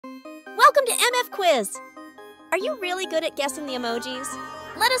Welcome to MF Quiz! Are you really good at guessing the emojis?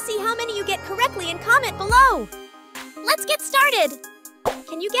 Let us see how many you get correctly and comment below! Let's get started!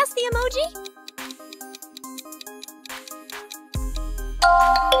 Can you guess the emoji?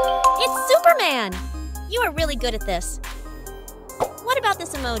 It's Superman! You are really good at this. What about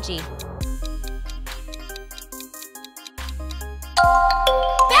this emoji?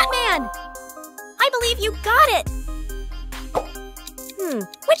 Batman! I believe you got it!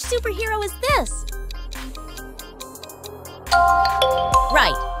 Which superhero is this?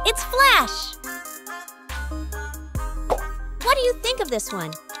 Right, it's Flash! What do you think of this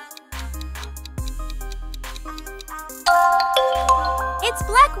one? It's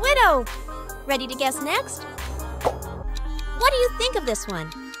Black Widow! Ready to guess next? What do you think of this one?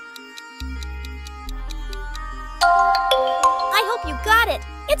 I hope you got it!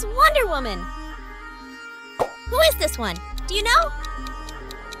 It's Wonder Woman! Who is this one? Do you know?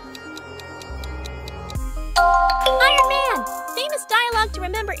 Iron Man! Famous dialogue to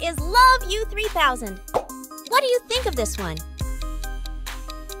remember is Love You 3000. What do you think of this one?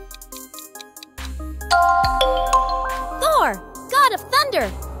 Thor! God of Thunder!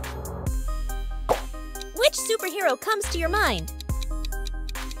 Which superhero comes to your mind?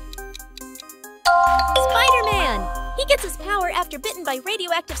 Spider-Man! He gets his power after bitten by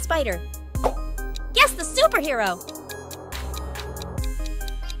radioactive spider. Guess the superhero!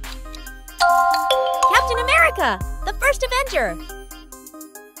 Captain America! The first Avenger!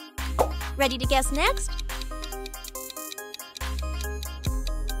 Ready to guess next?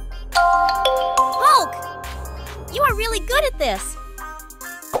 Hulk! You are really good at this!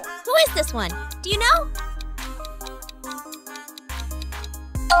 Who is this one? Do you know?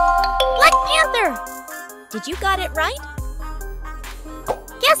 Black Panther! Did you got it right?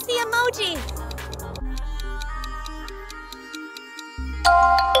 Guess the emoji!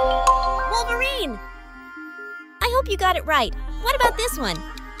 Wolverine! I hope you got it right. What about this one?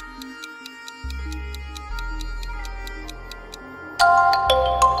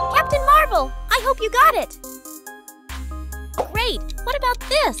 Captain Marvel! I hope you got it! Great! What about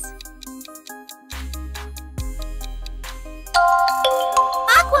this?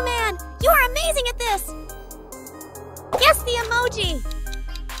 Aquaman! You are amazing at this! Guess the emoji!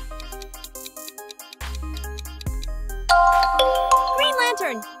 Green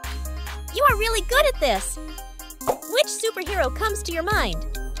Lantern! You are really good at this! Which superhero comes to your mind?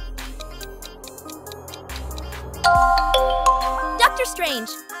 Doctor Strange!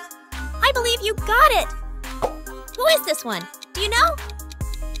 I believe you got it! Who is this one? Do you know?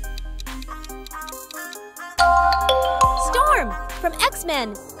 Storm from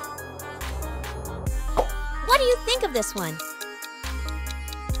X-Men! What do you think of this one?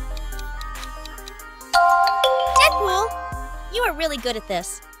 Deadpool! You are really good at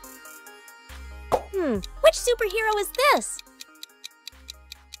this. Which superhero is this?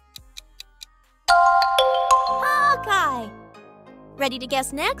 Hawkeye! Ready to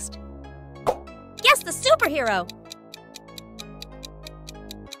guess next? Guess the superhero!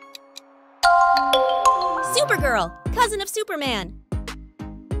 Supergirl, cousin of Superman.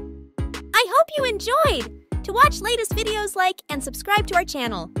 I hope you enjoyed! To watch latest videos, like and subscribe to our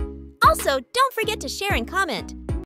channel. Also, don't forget to share and comment.